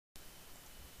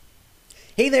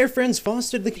Hey there friends,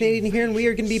 Foster the Canadian here, and we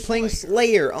are going to be playing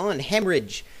Slayer on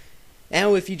Hemorrhage.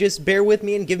 Now if you just bear with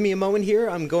me and give me a moment here,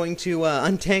 I'm going to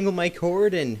untangle my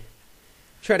cord and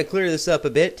try to clear this up a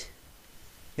bit.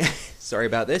 Sorry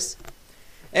about this.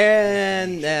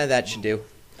 And that should do.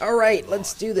 Alright,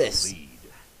 let's do this.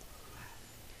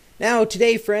 Now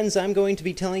today friends, I'm going to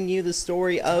be telling you the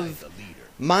story of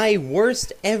my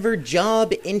worst ever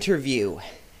job interview.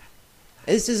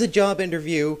 This is a job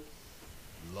interview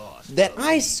that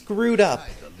I screwed up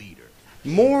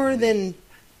more than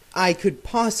I could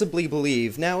possibly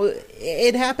believe. Now,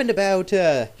 it happened about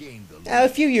a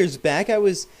few years back. I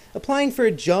was applying for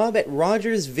a job at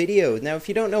Rogers Video. Now, if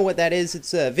you don't know what that is,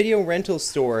 it's a video rental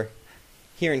store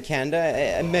here in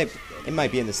Canada. It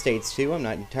might be in the States too, I'm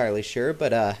not entirely sure.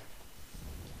 But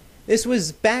this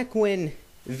was back when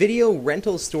video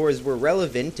rental stores were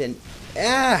relevant and...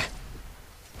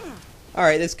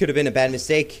 Alright, this could have been a bad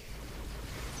mistake.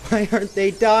 Why aren't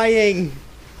they dying?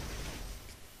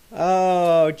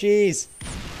 Oh, jeez.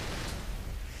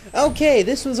 Okay,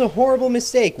 this was a horrible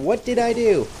mistake. What did I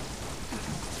do?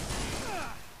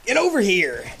 Get over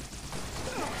here!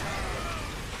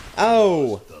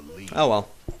 Oh. Oh well.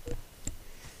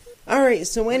 Alright,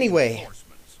 so anyway.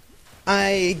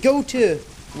 I go to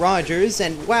Rogers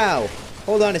and wow.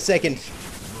 Hold on a second.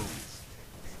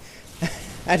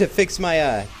 I had to fix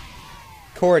my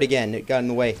cord again. It got in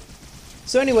the way.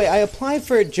 So anyway, I applied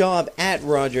for a job at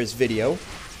Rogers Video,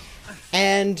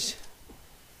 and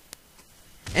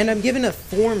I'm given a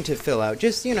form to fill out,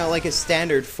 just, you know, like a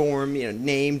standard form, you know,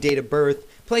 name, date of birth,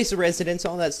 place of residence,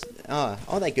 all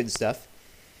that good stuff.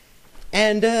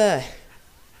 And,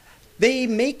 they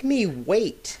make me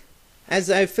wait. As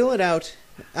I fill it out,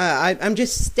 I'm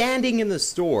just standing in the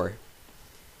store,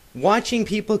 watching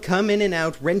people come in and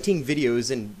out, renting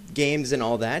videos and games and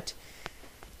all that,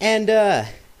 and,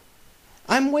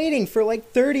 I'm waiting for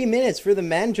like 30 minutes for the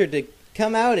manager to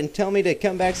come out and tell me to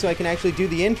come back so I can actually do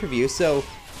the interview. So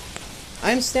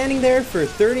I'm standing there for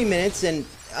 30 minutes and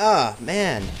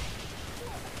man,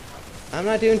 I'm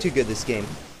not doing too good this game.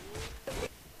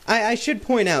 I should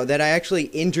point out that I actually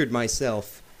injured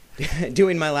myself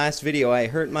doing my last video. I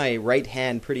hurt my right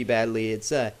hand pretty badly.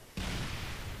 It's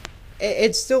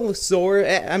still sore.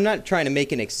 I'm not trying to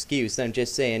make an excuse. I'm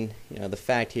just saying, you know, the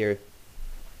fact here.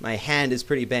 My hand is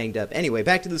pretty banged up. Anyway,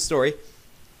 back to the story.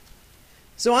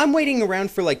 So I'm waiting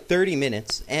around for like 30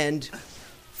 minutes, and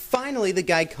finally the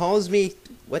guy calls me...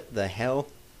 What the hell?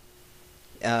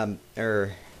 Hi.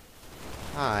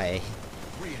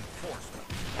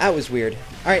 That was weird.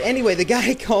 Alright, anyway, the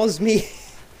guy calls me...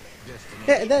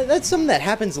 That's something that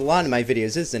happens a lot in my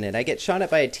videos, isn't it? I get shot at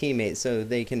by a teammate so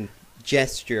they can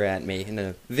gesture at me in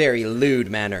a very lewd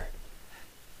manner.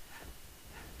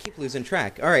 Keep losing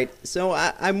track. Alright, so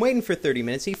I'm waiting for 30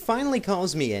 minutes. He finally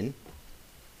calls me in,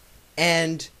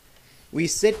 and we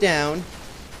sit down,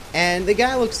 and the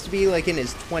guy looks to be like in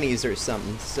his 20s or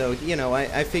something. So, you know,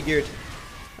 I figured,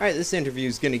 alright, this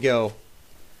interview's gonna go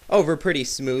over pretty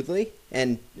smoothly,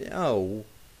 and, oh,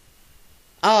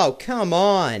 come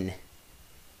on!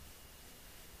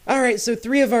 Alright, so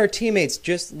 3 of our teammates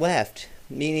just left,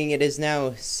 meaning it is now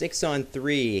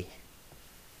 6-on-3.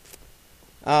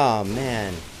 Oh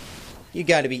man, you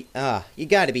gotta be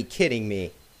kidding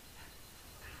me.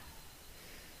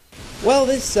 Well,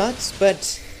 this sucks,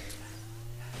 but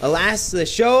alas, the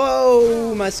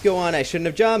show must go on. I shouldn't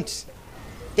have jumped.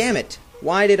 Damn it,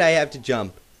 why did I have to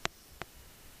jump?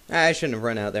 I shouldn't have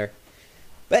run out there.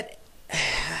 But,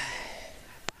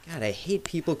 God, I hate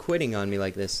people quitting on me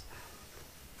like this.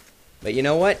 But you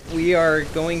know what? We are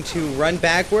going to run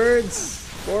backwards.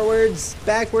 Forwards,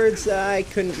 backwards, I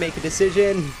couldn't make a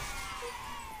decision.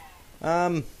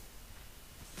 Wow.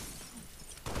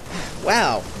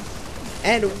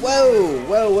 And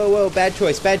whoa, bad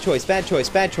choice.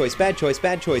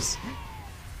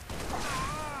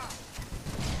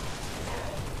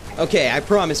 Okay, I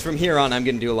promise from here on I'm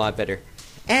gonna do a lot better.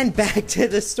 And back to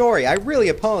the story. I really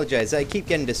apologize, I keep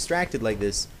getting distracted like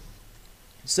this.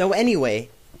 So anyway,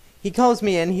 he calls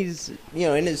me in, he's, you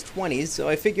know, in his 20s, so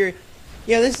I figure...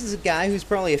 Yeah, this is a guy who's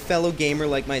probably a fellow gamer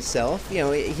like myself. You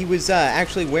know, he was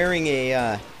actually wearing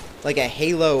a, like a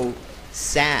Halo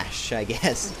sash, I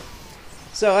guess.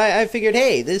 So I figured,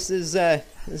 hey, this is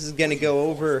gonna go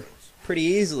over pretty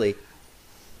easily.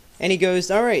 And he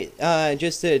goes, alright,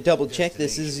 just to double check,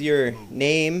 this is your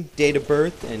name, date of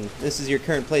birth, and this is your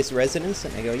current place of residence.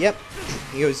 And I go, yep.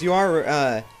 He goes, you are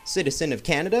a citizen of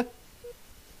Canada?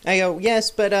 I go, yes,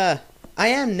 but, I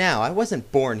am now. I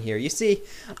wasn't born here. You see,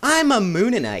 I'm a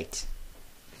Moonanite.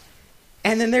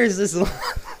 And then there's this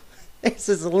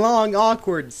long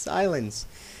awkward silence.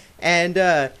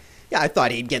 And Yeah, I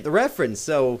thought he'd get the reference,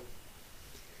 so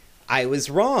I was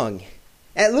wrong.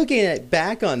 And looking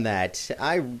back on that,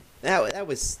 that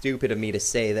was stupid of me to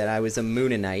say that I was a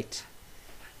Moonanite.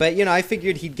 But, you know, I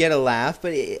figured he'd get a laugh,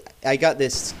 but I got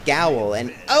this scowl,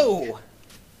 and oh!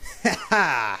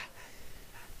 Ha-ha!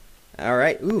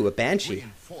 Alright, ooh, a Banshee.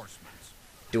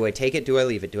 Do I take it? Do I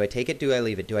leave it? Do I take it? Do I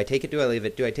leave it? Do I take it? Do I leave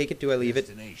it? Do I take it? Do I leave it?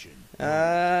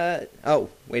 Oh,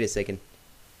 wait a second.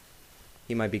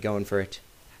 He might be going for it.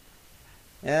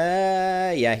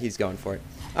 Yeah, he's going for it.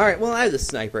 Alright, well, I was a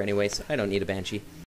sniper anyway, so I don't need a Banshee.